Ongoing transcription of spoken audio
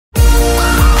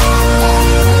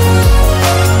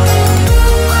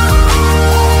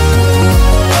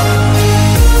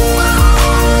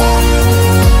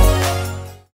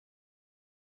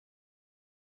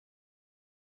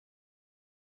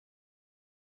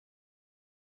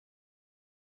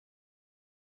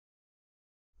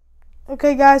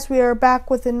Okay guys, we are back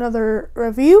with another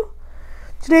review.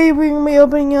 Today we're going to be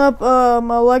opening up a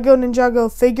Lego Ninjago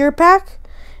figure pack.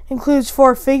 Includes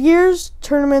 4 figures,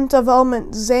 Tournament of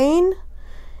Element Zane,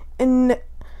 and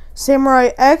Samurai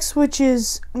X, which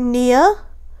is Nia,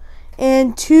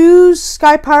 and 2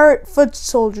 Sky Pirate Foot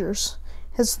Soldiers.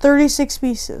 It has 36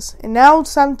 pieces. And now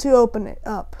it's time to open it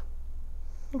up.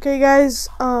 Okay guys,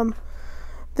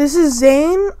 this is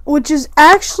Zane, which is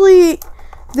actually...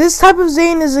 This type of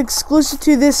Zane is exclusive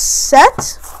to this set,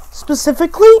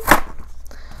 specifically.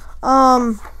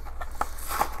 I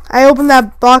opened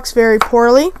that box very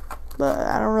poorly, but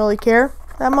I don't really care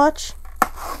that much.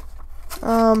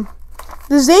 The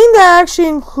Zane that actually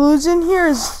includes in here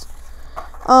is,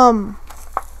 as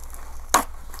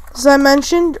I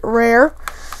mentioned, rare.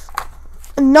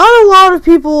 Not a lot of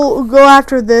people go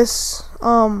after this,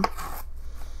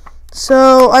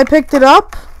 so I picked it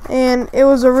up. And it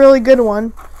was a really good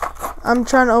one. I'm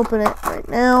trying to open it right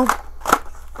now.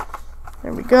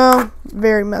 There we go.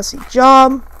 Very messy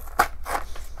job.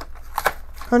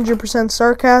 100%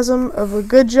 sarcasm of a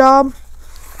good job.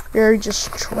 Very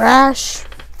just trash.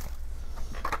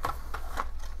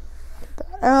 Get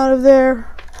that out of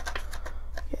there.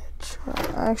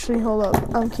 Actually, hold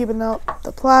up. I'm keeping out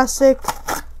the plastic.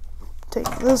 Take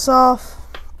this off.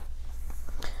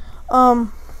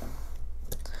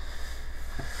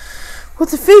 With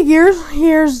the figures,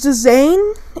 here's the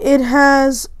Zane. It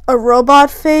has a robot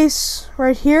face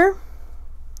right here.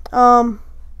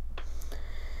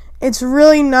 It's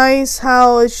really nice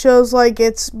how it shows like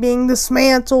it's being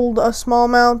dismantled a small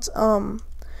amount.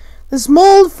 This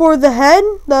mold for the head,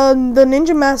 the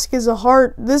ninja mask is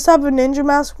this type of ninja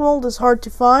mask mold is hard to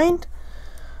find.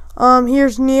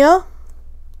 Here's Nia,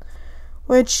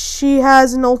 which she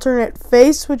has an alternate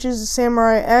face, which is a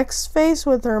Samurai X face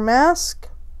with her mask.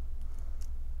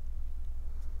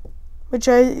 Which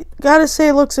I gotta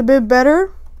say looks a bit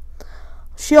better.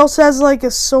 She also has like a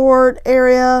sword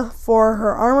area for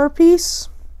her armor piece.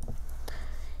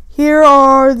 Here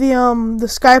are the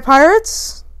Sky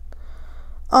Pirates.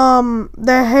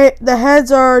 The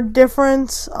heads are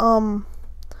different. One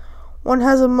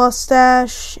has a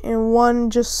mustache and one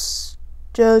just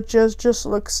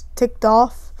looks ticked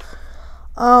off.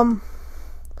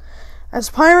 As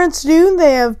pirates do,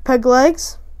 they have peg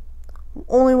legs.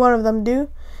 Only one of them do.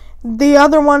 The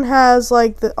other one has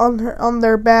like on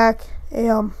their back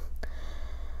a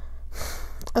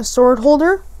sword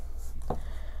holder.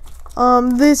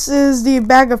 This is the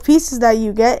bag of pieces that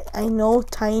you get. I know,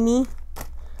 tiny.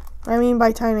 I mean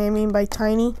by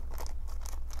tiny.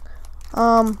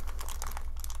 Oh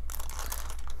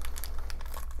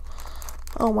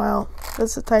wow,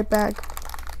 that's a tight bag.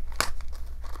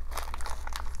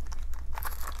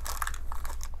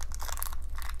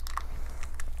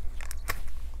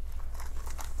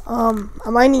 I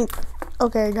might need.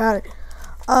 Okay, I got it.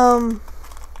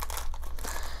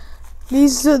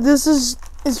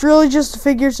 It's really just the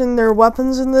figures and their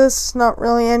weapons in this. Not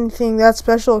really anything that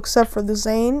special except for the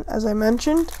Zane, as I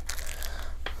mentioned.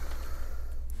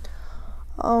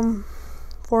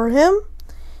 For him,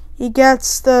 he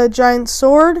gets the giant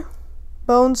sword,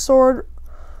 bone sword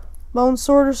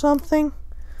or something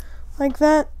like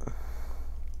that.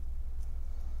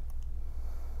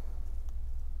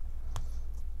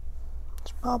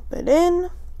 Pop it in.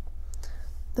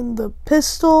 Then the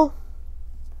pistol.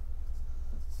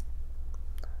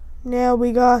 Now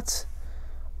we got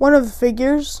one of the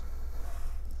figures.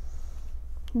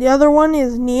 The other one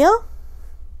is Nia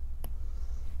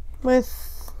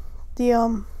with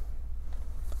the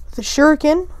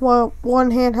shuriken. Well, one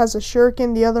hand has a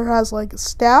shuriken, the other has like a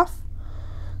staff.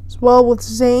 As well with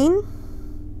Zane.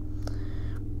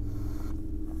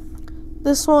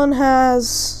 This one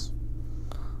has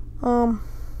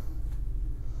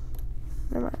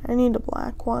I need a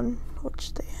black one,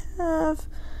 which they have.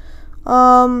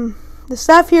 The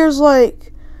staff here is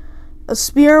like a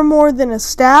spear more than a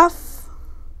staff.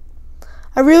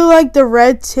 I really like the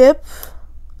red tip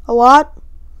a lot.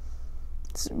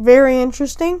 It's very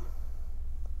interesting.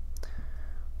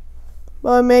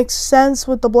 But it makes sense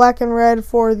with the black and red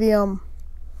for the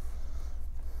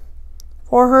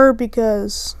for her,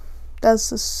 because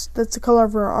that's the color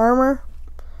of her armor.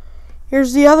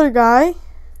 Here's the other guy.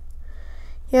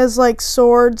 He has like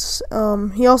swords.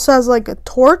 He also has like a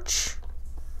torch,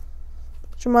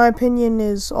 which in my opinion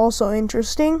is also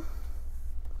interesting.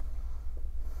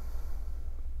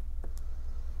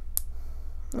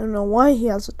 I don't know why he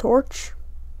has a torch.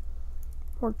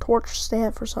 Or torch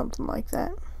stand for something like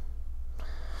that.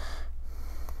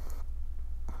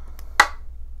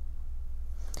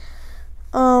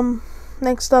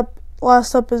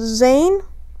 Last up is Zane.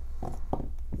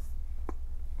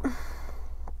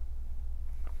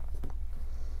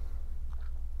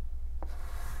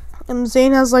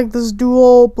 Zane has like this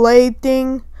dual blade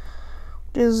thing,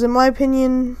 which is, in my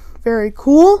opinion, very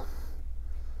cool.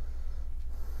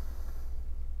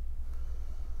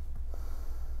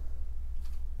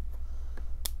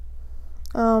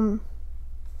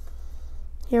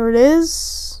 Here it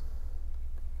is.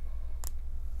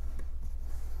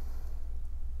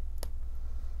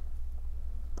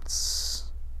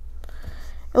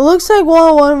 It looks like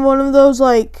one of those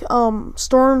like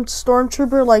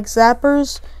stormtrooper like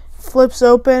zappers flips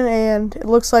open, and it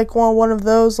looks like one of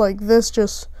those like this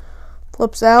just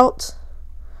flips out.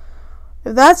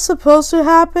 If that's supposed to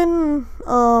happen,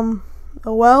 oh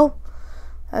well,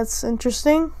 that's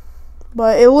interesting.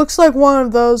 But it looks like one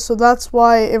of those, so that's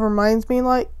why it reminds me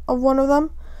like of one of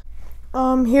them.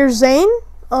 Here's Zane.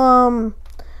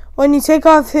 When you take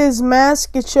off his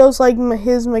mask, it shows like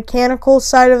his mechanical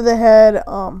side of the head.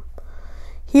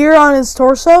 Here on his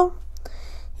torso,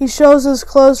 he shows his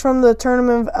clothes from the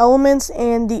Tournament of Elements,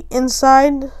 and the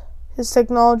inside, his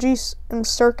technologies and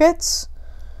circuits.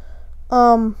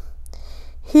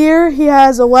 Here he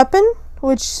has a weapon,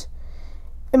 which,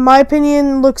 in my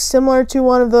opinion, looks similar to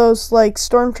one of those like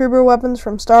stormtrooper weapons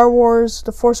from Star Wars: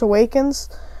 The Force Awakens,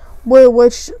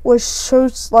 which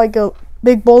shoots like a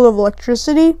big bolt of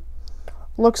electricity.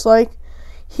 Looks like.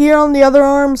 Here on the other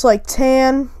arm's like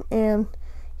tan, and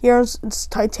here it's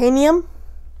titanium.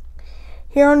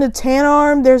 Here on the tan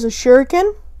arm, there's a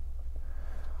shuriken.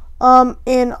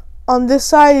 And on this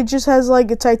side, it just has like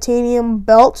a titanium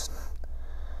belt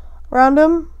around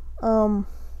him,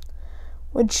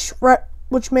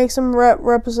 which makes him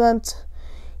represent.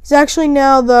 He's actually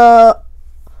now the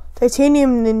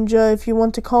Titanium Ninja, if you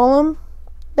want to call him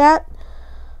that,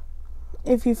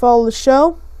 if you follow the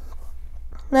show.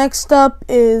 Next up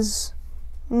is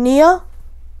Nia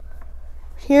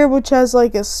here, which has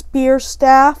like a spear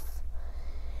staff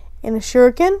and a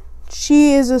shuriken.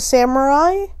 She is a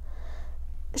samurai.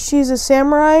 She's a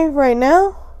samurai right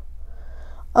now.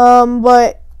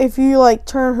 But if you like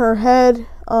turn her head,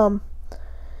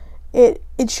 it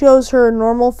shows her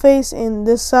normal face, and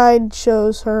this side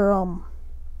shows her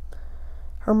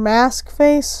her mask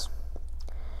face.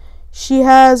 She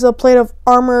has a plate of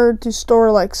armor to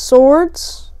store like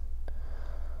swords.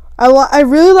 I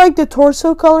really like the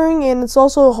torso coloring, and it's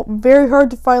also very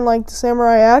hard to find like the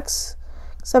Samurai X,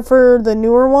 except for the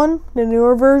newer one, the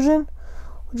newer version,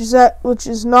 which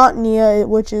is not Nia,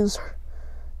 which is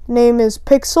name is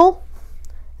Pixel,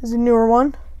 is the newer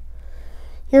one.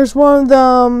 Here's one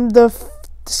of the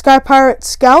Sky Pirate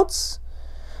Scouts.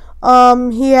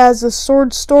 He has a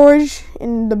sword storage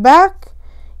in the back.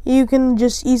 You can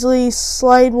just easily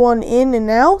slide one in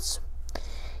and out.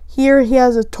 Here he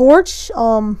has a torch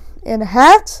and a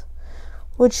hat,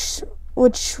 which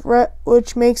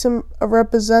makes him a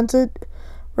representative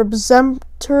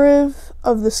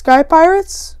of the Sky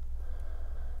Pirates.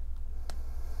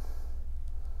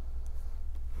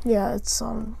 Yeah, it's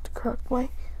the correct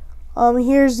way.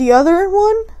 Here's the other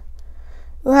one,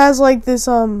 who has like this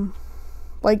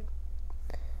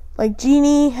like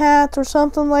genie hat or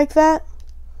something like that.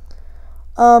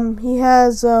 He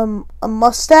has a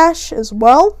mustache as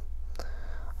well.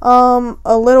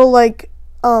 A little like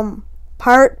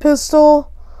pirate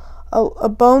pistol, a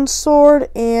bone sword,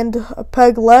 and a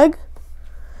peg leg.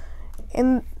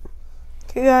 And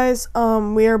okay, guys,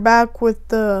 we are back with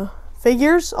the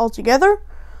figures all together.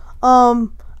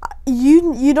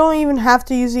 You don't even have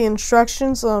to use the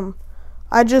instructions.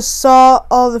 I just saw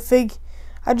all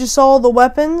the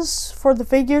weapons for the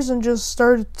figures and just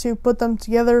started to put them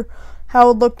together how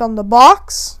it looked on the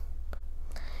box.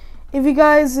 If you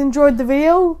guys enjoyed the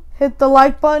video, hit the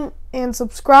like button and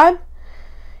subscribe.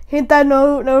 Hit that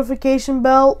notification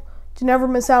bell to never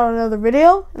miss out on another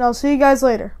video, and I'll see you guys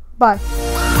later. Bye.